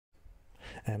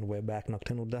And we're back,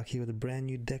 Nocturnal Duck here with a brand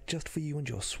new deck just for you and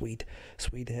your sweet,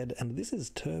 sweet head. And this is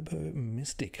Turbo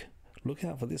Mystic. Look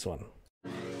out for this one.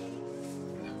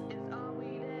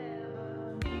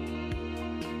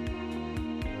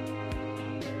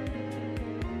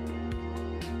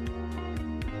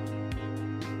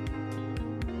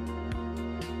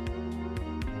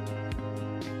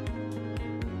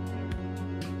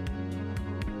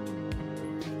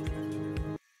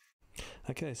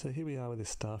 Okay, so here we are with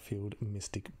this Starfield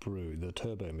Mystic Brew, the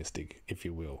Turbo Mystic, if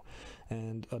you will.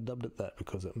 And I dubbed it that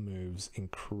because it moves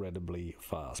incredibly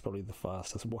fast, probably the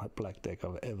fastest white-black deck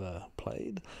I've ever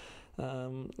played.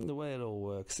 The way it all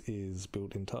works is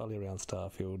built entirely around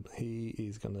Starfield. He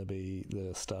is going to be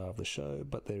the star of the show,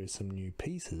 but there is some new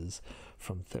pieces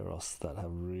from Theros that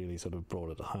have really sort of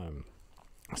brought it home.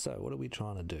 So what are we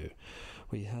trying to do?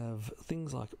 We have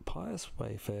things like Pious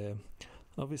Wayfarer,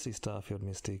 obviously Starfield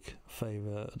Mystic,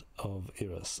 Favoured of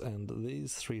Iris, and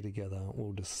these three together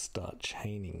will just start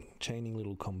chaining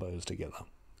little combos together.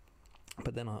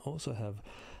 But then I also have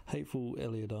Hateful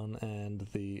Eliodon and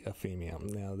the Ephemia.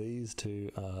 Now these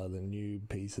two are the new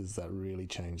pieces that really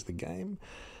change the game,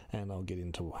 and I'll get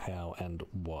into how and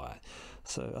why.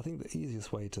 So I think the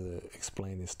easiest way to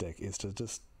explain this deck is to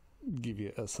just give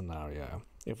you a scenario.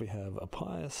 If we have a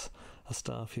Pious, a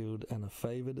Starfield and a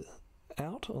Favoured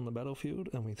out on the battlefield,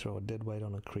 and we throw a dead weight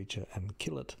on a creature and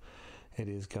kill it, it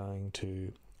is going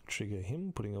to trigger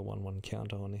him, putting a 1/1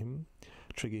 counter on him,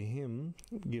 trigger him,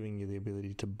 giving you the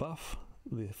ability to buff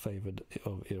the Favoured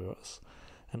of Eros,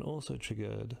 and also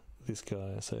triggered this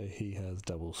guy, so he has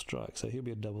double strike. So he'll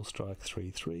be a double strike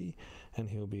 3/3, and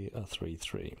he'll be a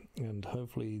 3/3. And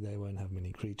hopefully they won't have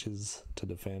many creatures to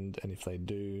defend, and if they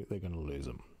do, they're going to lose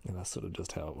them. And that's sort of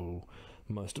just how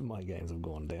most of my games have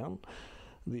gone down.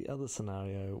 The other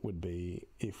scenario would be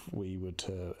if we were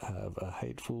to have a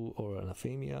Hateful or an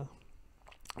Ephemia.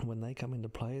 When they come into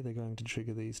play, they're going to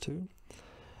trigger these two,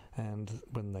 and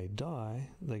when they die,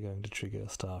 they're going to trigger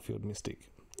Starfield Mystic,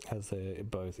 as they're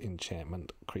both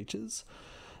enchantment creatures.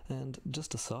 And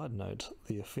just a side note,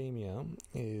 the Ephemia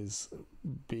is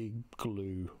big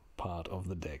glue part of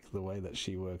the deck. The way that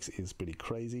she works is pretty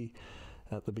crazy.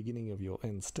 At the beginning of your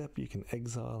end step, you can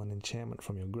exile an enchantment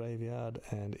from your graveyard,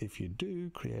 and if you do,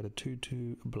 create a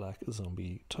 2/2 black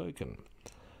zombie token.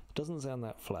 Doesn't sound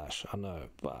that flash, I know,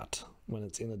 but when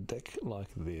it's in a deck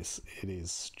like this, it is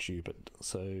stupid.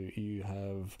 So you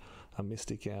have a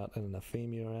Mystic out and an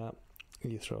Ephemia out,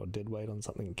 you throw a dead weight on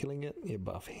something killing it, you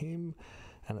buff him,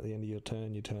 and at the end of your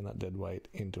turn, you turn that dead weight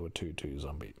into a 2/2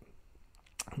 zombie.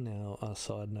 Now, a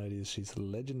side note is she's a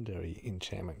legendary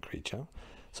enchantment creature,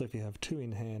 so if you have two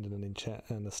in hand and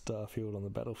and a Starfield on the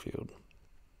battlefield,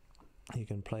 you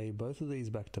can play both of these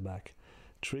back to back,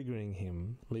 triggering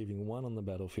him, leaving one on the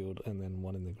battlefield and then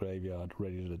one in the graveyard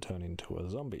ready to turn into a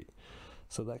zombie.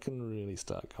 So that can really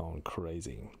start going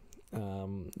crazy.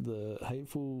 The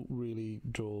Hateful really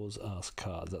draws us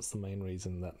cards. That's the main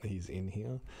reason that he's in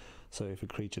here. So if a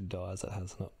creature dies that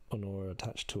has an aura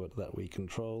attached to it that we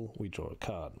control, we draw a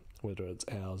card, whether it's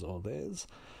ours or theirs.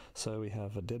 So we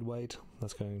have a dead weight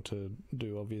that's going to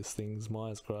do obvious things.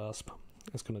 Maya's Grasp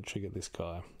is going to trigger this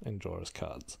guy and draw us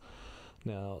cards.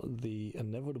 Now, the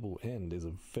Inevitable End is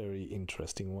a very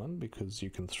interesting one because you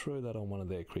can throw that on one of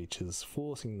their creatures,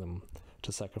 forcing them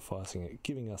to sacrificing it,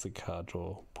 giving us a card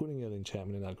draw, putting an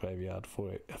enchantment in our graveyard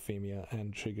for Ephemia,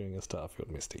 and triggering a Starfield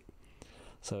Mystic.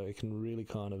 So it can really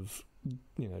kind of,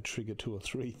 trigger 2 or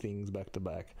 3 things back to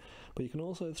back. But you can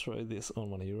also throw this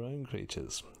on one of your own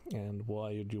creatures. And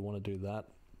why would you want to do that?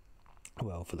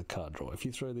 Well, for the card draw. If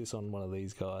you throw this on one of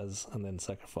these guys and then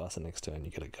sacrifice the next turn,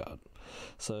 you get a card.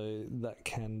 So that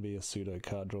can be a pseudo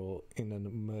card draw in an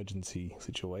emergency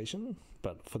situation,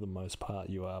 but for the most part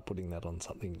you are putting that on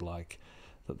something like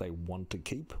that they want to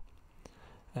keep,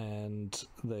 and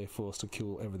they're forced to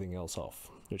kill everything else off,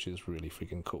 which is really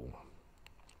freaking cool.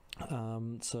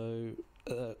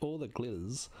 All that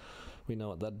glitters, we know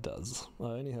what that does. I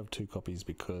only have 2 copies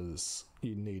because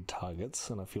you need targets,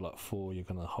 and I feel like 4 you're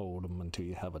going to hold them until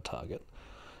you have a target.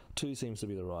 2 seems to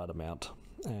be the right amount,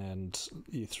 and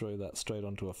you throw that straight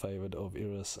onto a Favoured of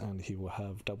Iris and he will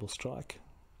have double strike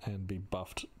and be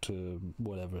buffed to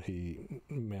whatever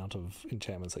amount of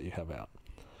enchantments that you have out.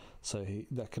 So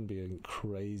that can be a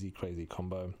crazy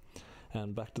combo.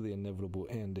 And back to the Inevitable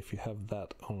End, if you have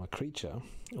that on a creature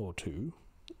or 2,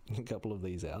 a couple of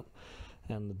these out,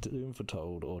 and the Doom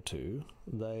Foretold or 2,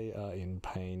 they are in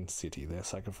Pain City. They're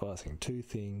sacrificing 2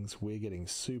 things, we're getting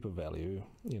super value,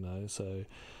 so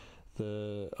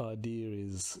the idea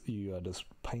is you are just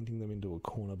painting them into a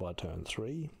corner by turn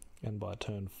 3, and by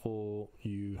turn 4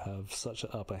 you have such an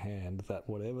upper hand that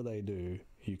whatever they do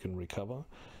you can recover,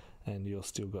 and you've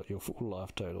still got your full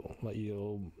life total. Like,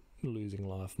 you're losing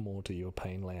life more to your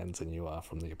pain lands than you are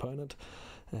from the opponent,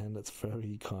 and it's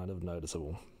very kind of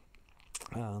noticeable.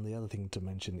 The other thing to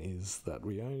mention is that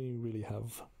we only really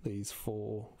have these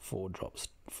four drops,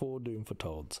 4 Doom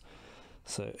Fortolds.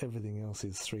 So everything else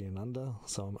is 3 and under,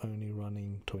 so I'm only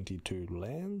running 22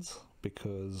 lands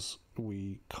because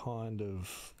we kind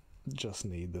of just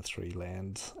need the 3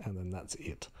 lands, and then that's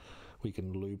it. We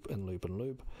can loop and loop and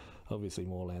loop. Obviously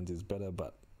more lands is better,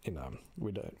 but you know,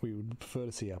 we would prefer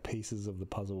to see our pieces of the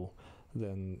puzzle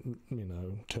than, you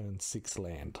know, turn 6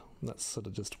 land. That's sort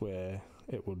of just where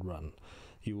it would run.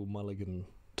 You will mulligan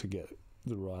to get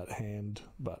the right hand,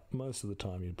 but most of the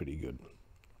time you're pretty good.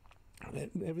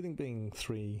 Everything being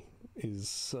 3 is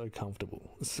so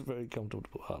comfortable. It's a very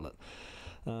comfortable Heartlet.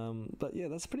 But yeah,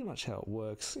 that's pretty much how it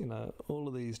works. You know, all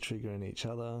of these trigger in each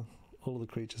other. All of the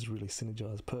creatures really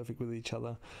synergize perfect with each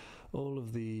other. All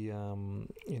of the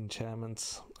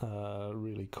enchantments are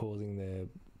really causing their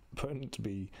opponent to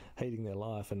be hating their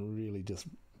life and really just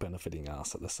benefiting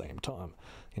us at the same time.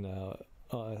 You know,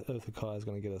 Earth of Kai is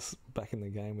going to get us back in the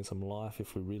game with some life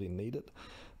if we really need it,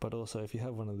 but also if you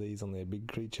have one of these on their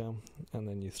big creature and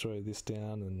then you throw this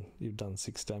down and you've done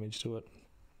 6 damage to it,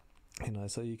 you know,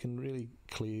 so you can really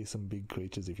clear some big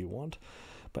creatures if you want.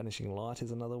 Banishing Light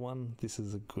is another one. This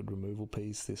is a good removal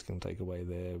piece. This can take away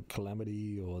their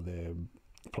Calamity or their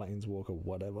Planeswalker,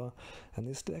 whatever, and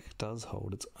this deck does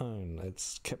hold its own.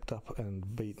 It's kept up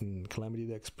and beaten Calamity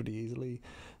decks pretty easily.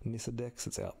 Nissa decks,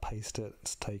 it's outpaced it.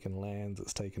 It's taken lands,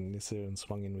 it's taken Nissa and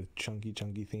swung in with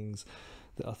chunky things.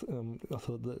 I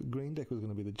thought the green deck was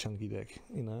going to be the chunky deck,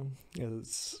 you know.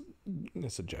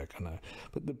 It's a joke, I know,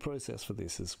 but the process for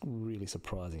this is really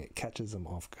surprising. It catches them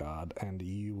off guard, and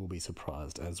you will be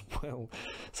surprised as well.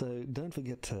 So don't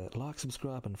forget to like,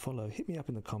 subscribe, and follow. Hit me up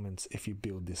in the comments if you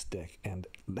build this deck, and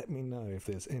let me know if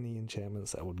there's any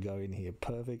enchantments that would go in here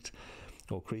perfect,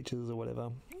 or creatures or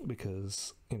whatever,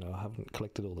 because, you know, I haven't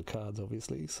collected all the cards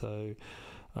obviously, so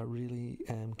I really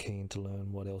am keen to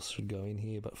learn what else should go in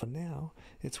here. But for now,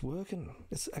 it's working.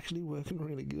 It's actually working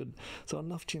really good. So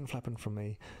enough chin flapping from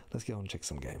me. Let's go and check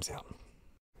some games out.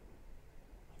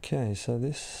 Okay, so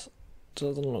this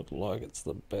doesn't look like it's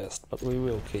the best, but we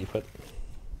will keep it.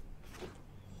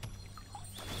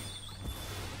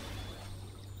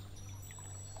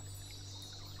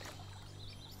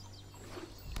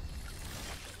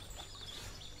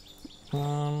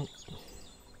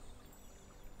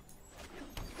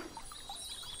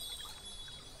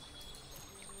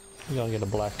 I'm gonna get a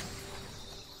black.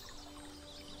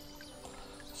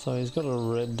 So he's got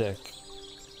a red deck.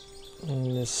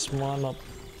 And this might not...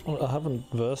 I haven't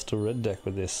versed a red deck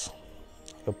with this.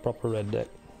 Like a proper red deck.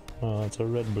 Oh, it's a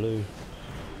red-blue.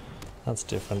 That's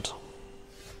different.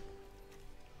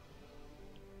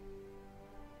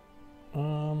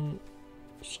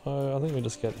 So I think we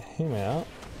just get him out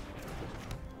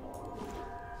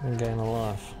and gain a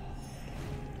life.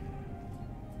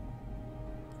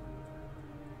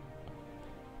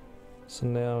 So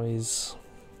now he's...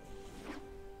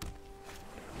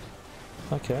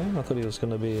 Okay, I thought he was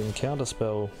going to be in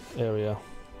counterspell area.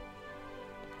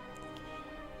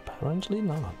 Apparently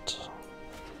not.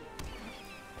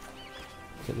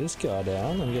 Get this guy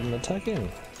down and get an attack in,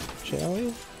 shall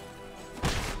we?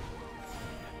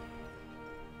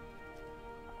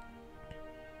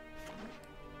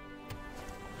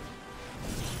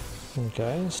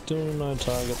 Okay, still no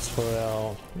targets for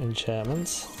our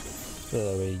enchantments.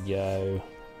 There we go.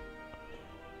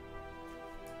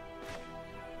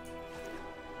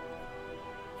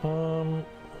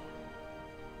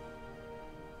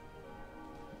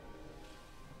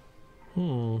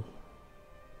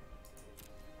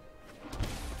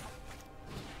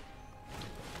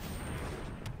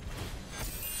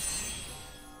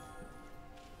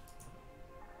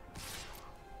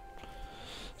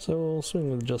 So we'll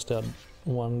swing with just our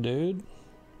one dude.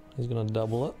 He's gonna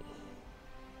double it.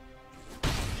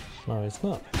 No, he's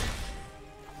not.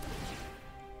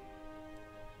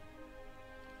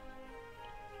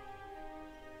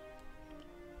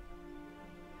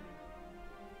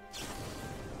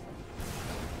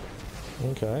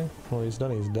 Okay, well he's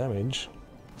done his damage.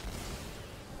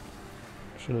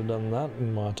 Should have done that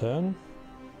in my turn.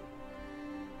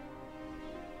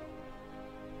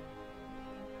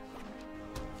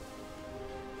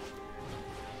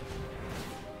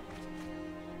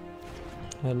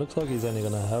 It looks like he's only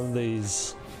going to have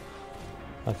these.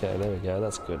 Okay, there we go,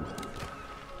 that's good.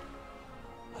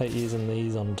 Hate using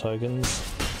these on tokens.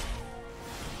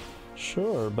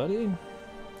 Sure, buddy.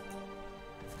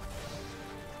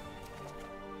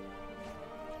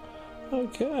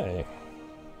 Okay.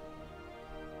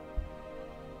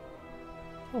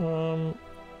 So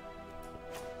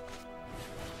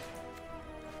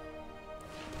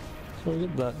we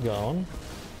get that going.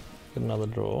 Get another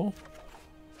draw.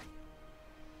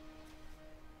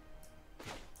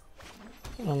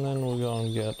 And then we'll go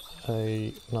and get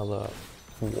another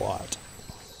white.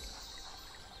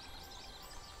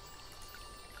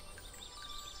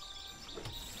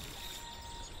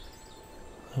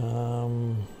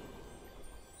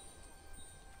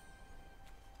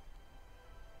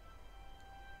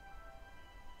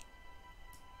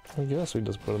 I guess we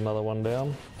just put another one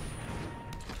down.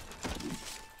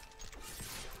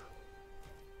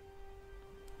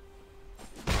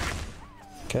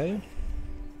 Okay.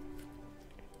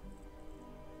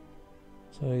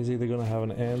 So he's either going to have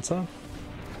an answer.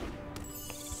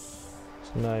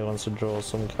 So now he wants to draw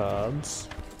some cards.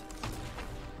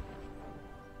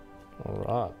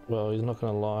 Alright, well he's not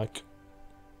going to like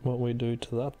what we do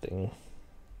to that thing.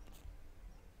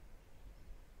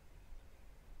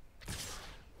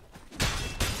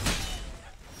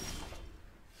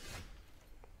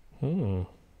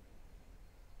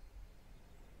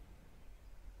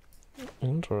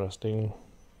 Interesting.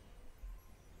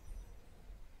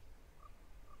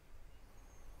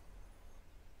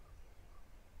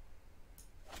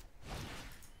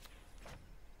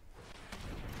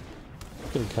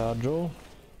 Get a card draw.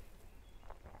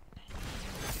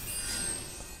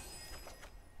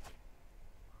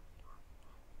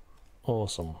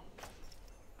 Awesome.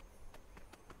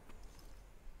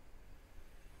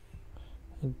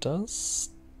 It does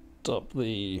stop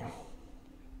the...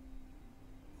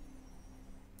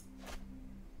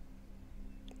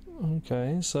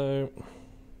 Okay, so...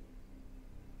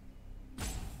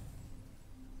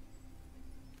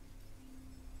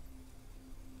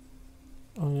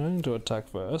 I'm going to attack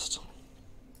first.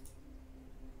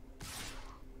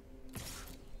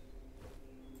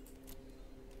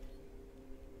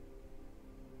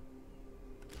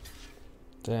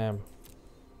 Damn.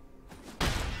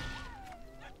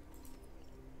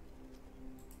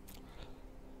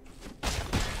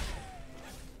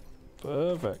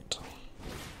 Perfect.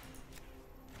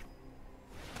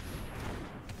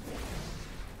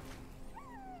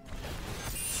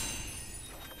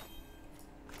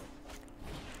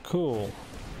 Cool.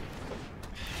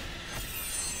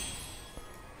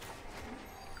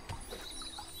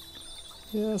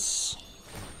 Yes.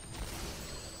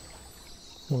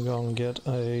 We'll go and get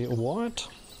a white.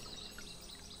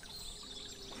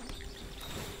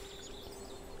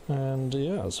 And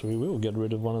yes, we will get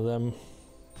rid of one of them.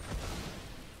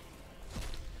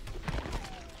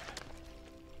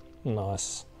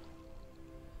 Nice.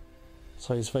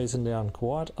 So he's facing down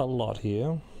quite a lot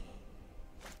here.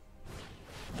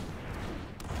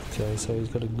 Okay, so he's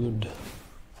got a good...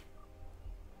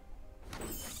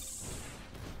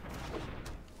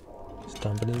 He's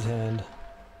dumping his hand.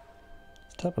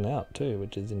 He's tapping out too,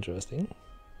 which is interesting.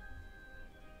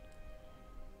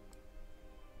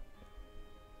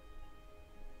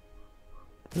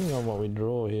 Depending on what we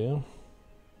draw here.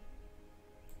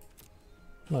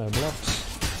 No blocks.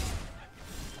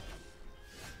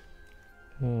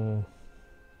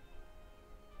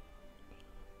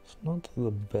 It's not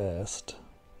the best.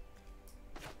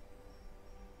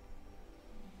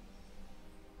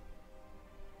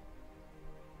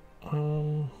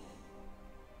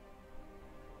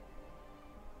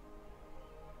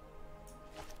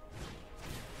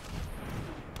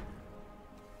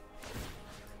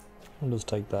 I'll just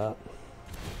take that.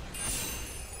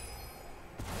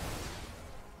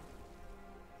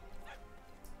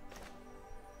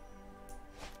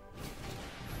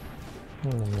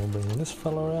 And then we'll bring this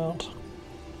fella out.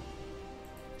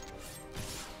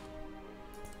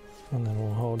 And then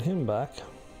we'll hold him back.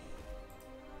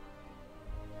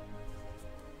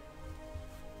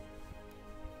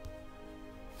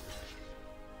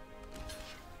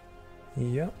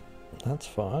 Yep, that's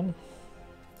fine.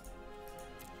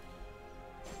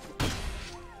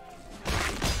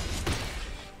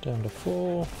 Down to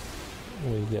 4.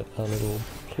 We get a little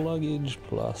pluggage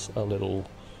plus a little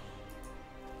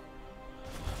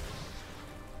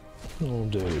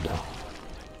dude.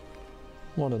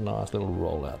 What a nice little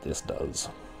rollout this does.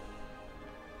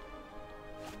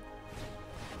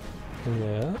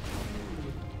 Yeah.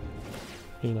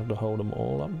 You're gonna have to hold them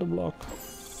all up to block.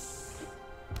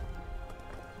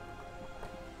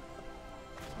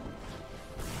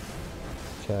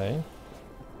 Okay.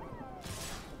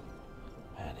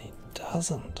 And he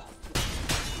doesn't.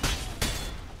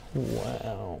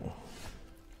 Wow.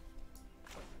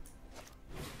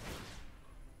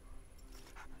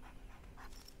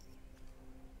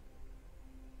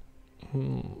 I'd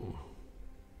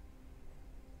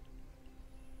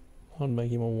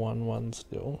make him a 1/1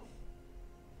 still.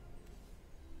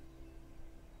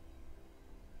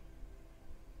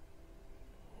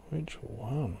 Which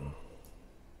one?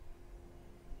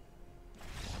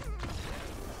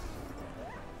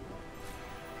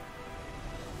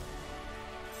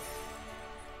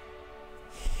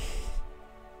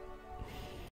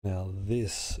 Now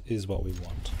this is what we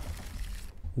want.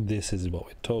 This is what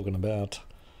we're talking about.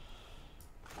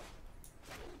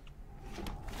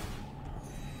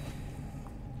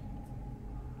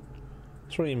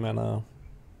 Three mana,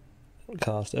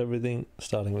 cast everything,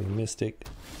 starting with Mystic.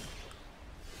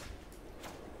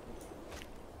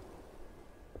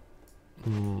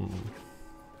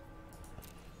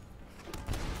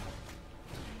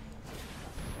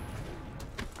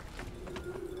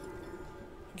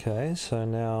 Okay, so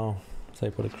now if they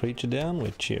put a creature down,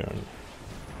 we're cheering.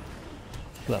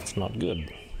 That's not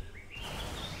good.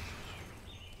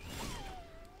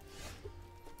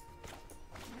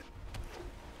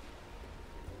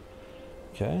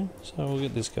 Okay, so we'll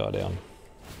get this guy down.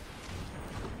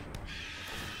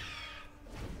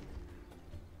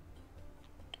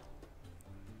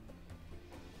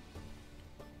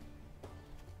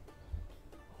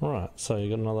 Right, so you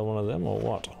got another one of them or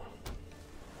what?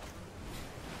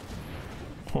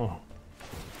 Huh.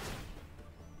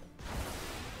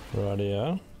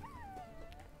 Rightio.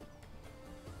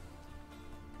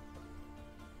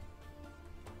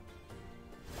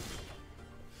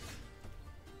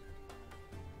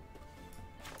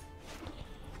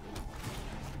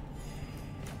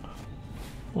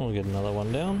 We'll get another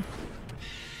one down.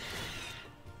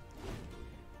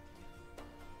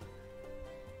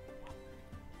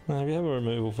 Now if you have a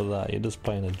removal for that, you're just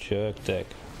playing a jerk deck.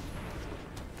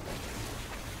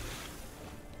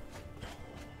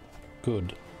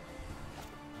 Good.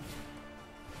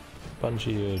 Bunch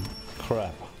of your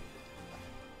crap.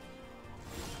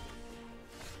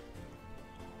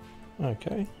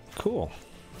 Okay, cool.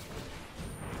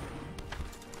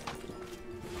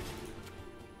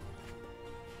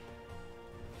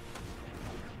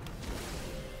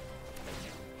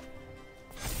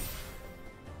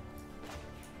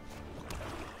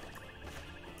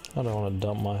 I don't want to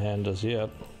dump my hand just yet.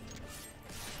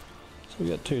 So we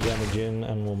get 2 damage in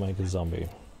and we'll make a zombie.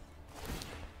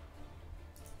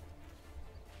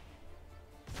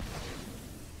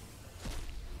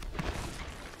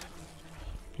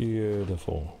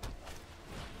 Beautiful.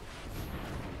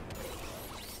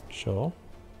 Sure.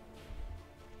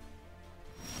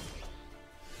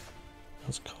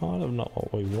 That's kind of not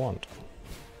what we want.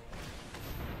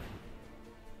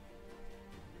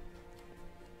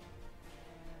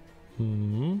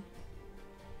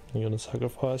 You're gonna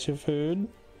sacrifice your food?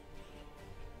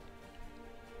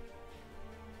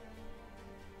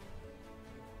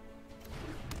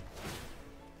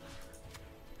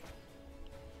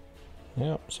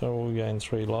 Yep, so we'll gain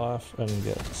 3 life and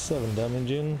get 7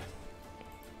 damage in.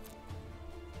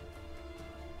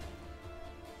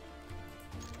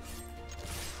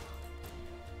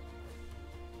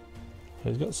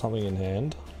 He's got something in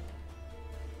hand.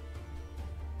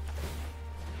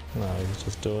 No, he's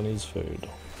just doing his food.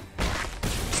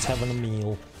 Just having a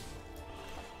meal.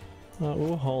 Right,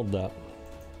 we'll hold that.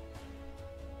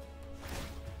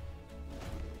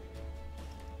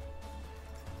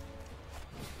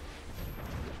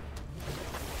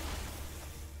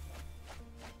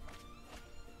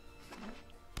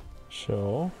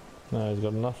 Sure. No, he's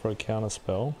got enough for a counter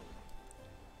spell.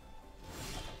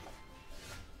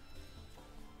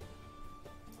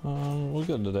 We'll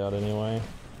get it out anyway.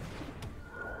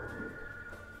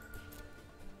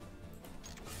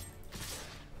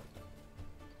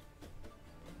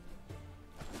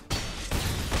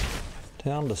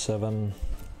 Down to 7.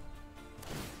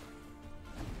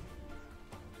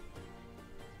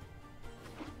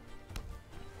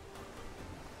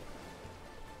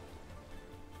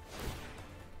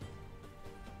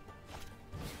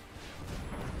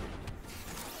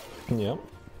 Yep.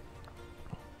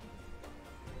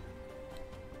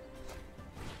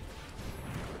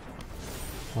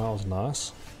 That was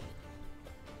nice.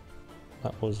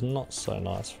 That was not so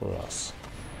nice for us.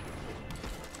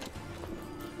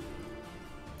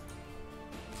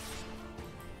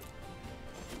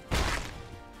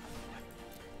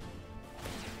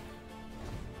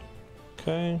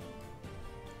 Okay.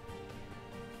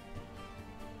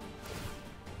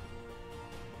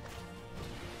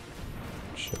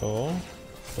 Sure.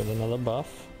 Get another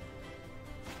buff.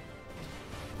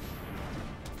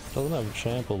 Doesn't have a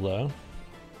trample though.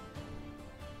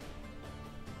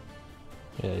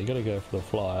 Yeah, you gotta go for the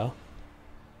flyer.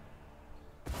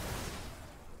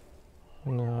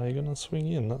 No, are you gonna swing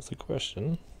in? That's the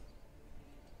question.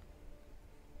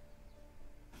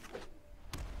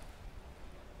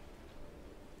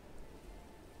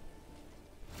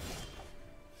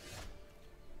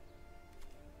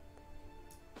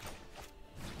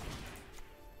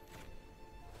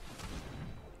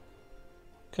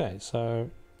 Okay, so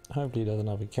hopefully he doesn't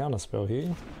have a counter spell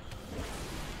here.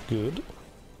 Good.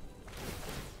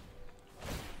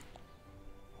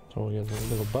 So we'll get a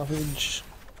little buffage.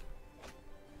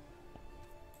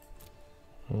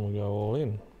 And we'll go all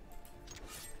in.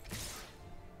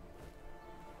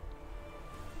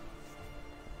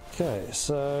 Okay,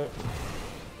 so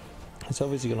it's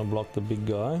obviously going to block the big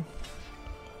guy.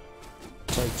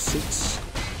 Take 6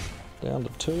 down to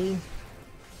 2.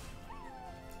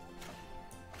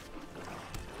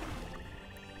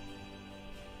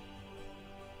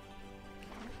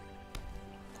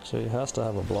 So he has to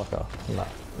have a blocker. No,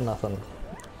 nothing.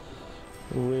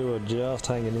 We were just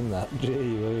hanging in that. Gee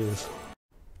whiz.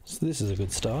 So this is a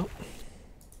good start.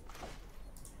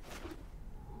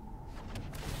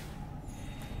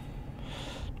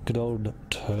 Good old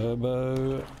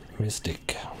Turbo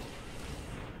Mystic.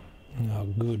 Oh,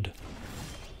 good.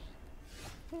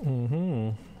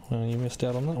 Well, you missed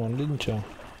out on that one, didn't you?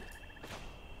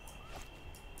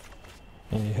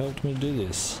 And you helped me do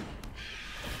this.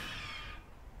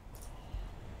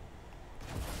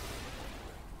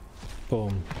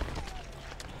 Boom.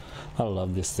 I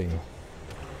love this thing.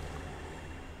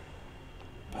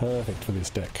 Perfect for this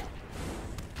deck.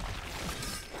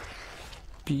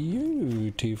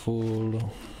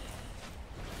 Beautiful.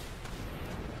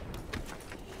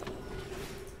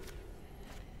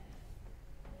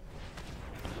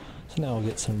 So now I'll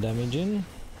get some damage in.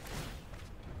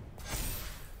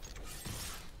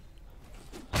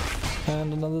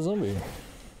 And another zombie.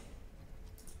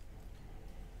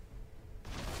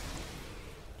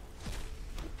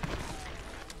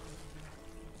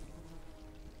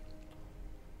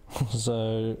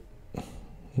 So,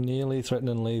 nearly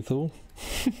threatening lethal.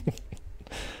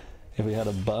 If we had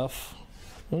a buff.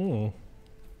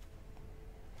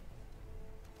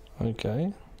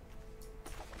 Okay.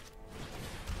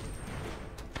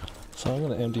 So I'm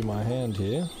going to empty my hand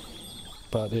here,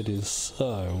 but it is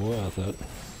so worth it.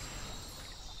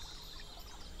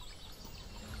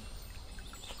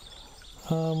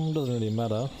 Doesn't really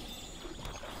matter.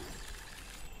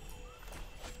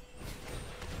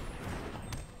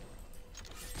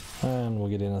 And we'll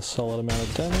get in a solid amount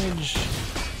of damage.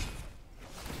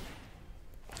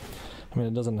 I mean,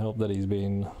 it doesn't help that he's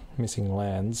been missing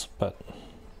lands, but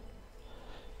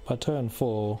by turn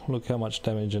 4, look how much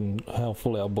damage and how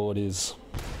full our board is.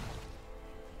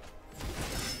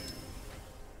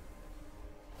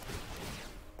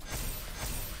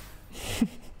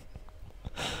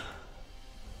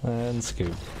 And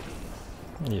scoop.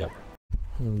 Yep.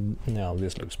 Now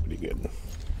this looks pretty good.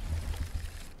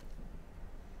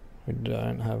 We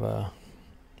don't have a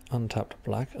untapped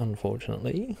black,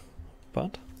 unfortunately,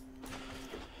 but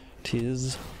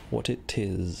 'tis what it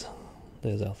 'tis.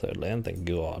 There's our third land, thank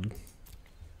God.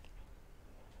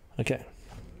 Okay,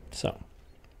 so I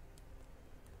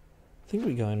think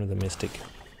we go in with a Mystic.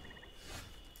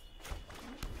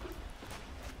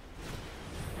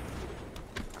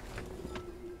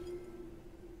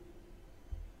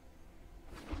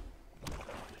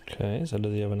 Okay, so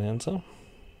does he have an answer?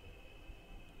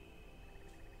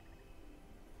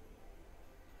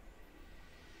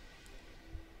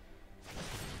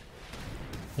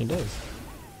 He does.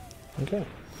 Okay.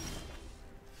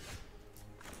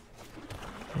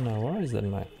 No worries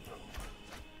then, mate.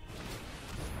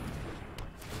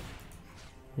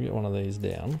 Get one of these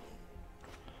down.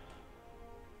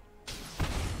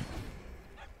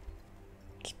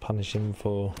 Just punish him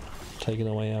for taking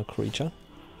away our creature.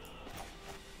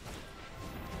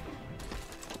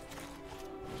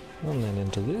 And then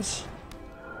into this.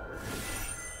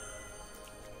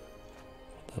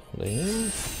 Put that on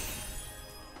him.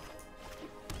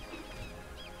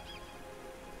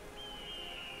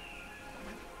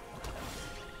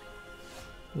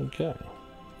 Okay.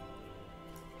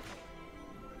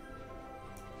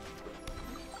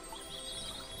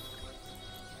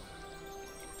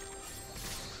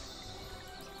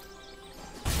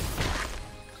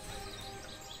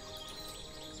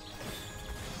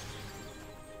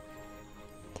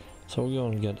 So we'll go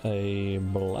and get a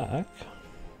black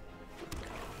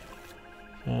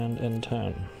and end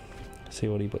turn. See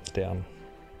what he puts down.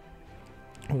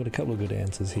 We've got a couple of good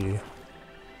answers here.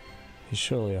 He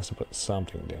surely has to put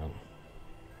something down.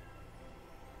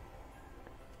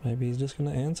 Maybe he's just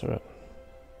going to answer it.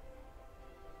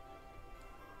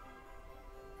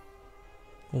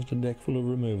 Just a deck full of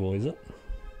removal, is it?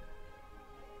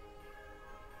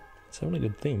 It's having a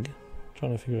good think.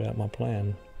 Trying to figure out my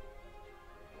plan.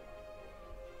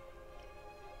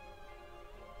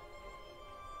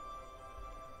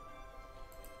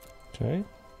 Okay.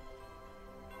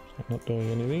 So not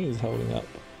doing anything, he's holding up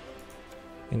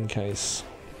in case.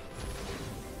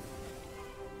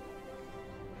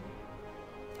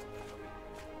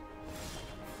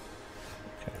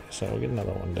 Okay, so we'll get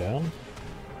another one down.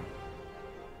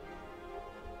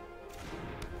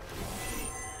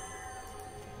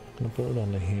 I'm gonna put it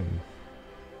onto him.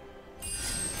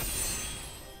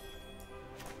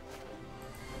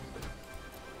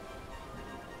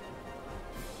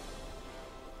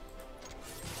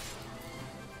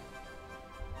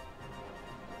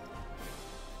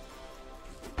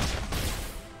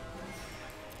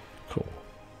 Cool.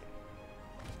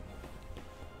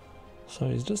 So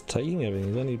he's just taking everything.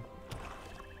 He's only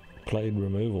played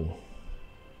removal.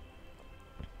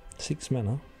 6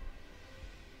 mana.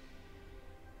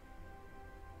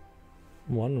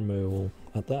 1 removal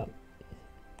at that.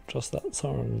 Just that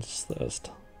Siren's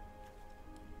Thirst.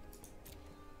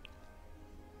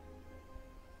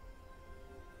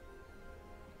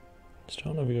 Just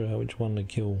trying to figure out which one to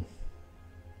kill.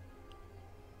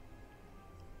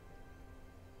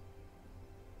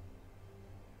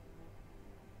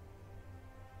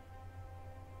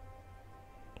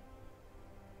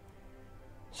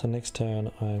 So next turn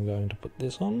I am going to put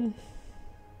this on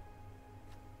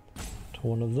to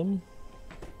one of them.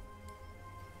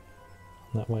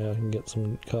 That way I can get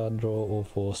some card draw or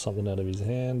force something out of his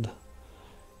hand,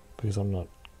 because I'm not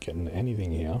getting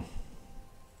anything here.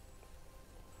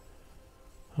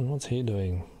 And what's he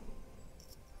doing?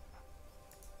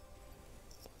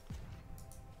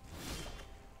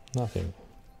 Nothing.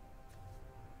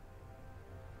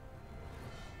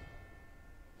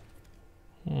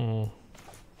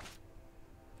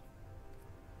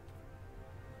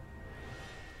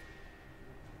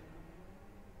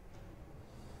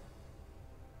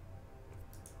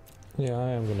 Yeah, I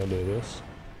am gonna do this.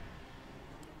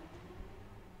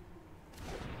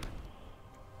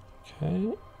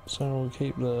 Okay, so we'll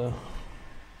keep the...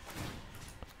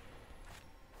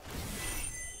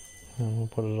 and we'll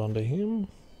put it onto him.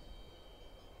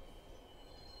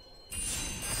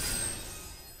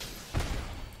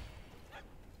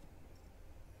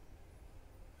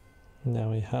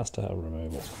 Now he has to have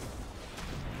removal.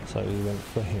 So we went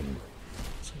for him.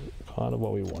 It's kind of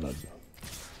what we wanted.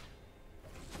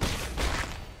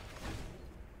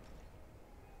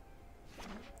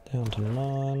 Down to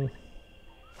 9.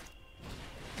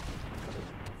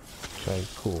 Okay,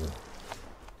 cool.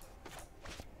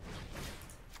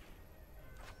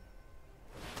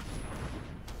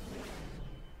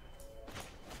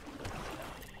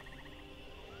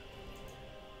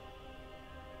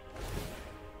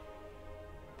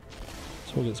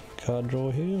 So we'll get some card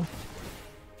draw here.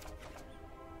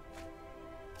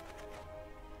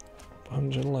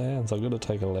 Bunch of lands. I've got to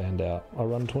take a land out. I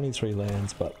run 23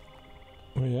 lands, but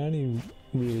we only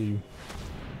really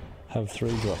have 3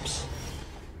 drops.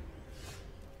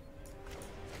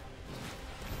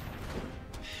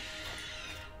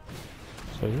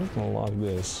 So you're not gonna like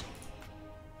this.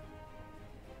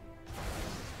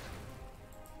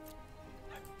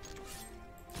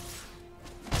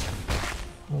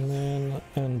 And then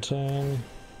end turn.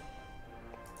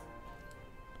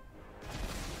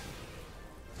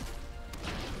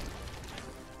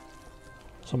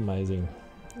 It's amazing.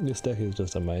 This deck is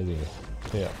just amazing.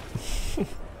 Yeah.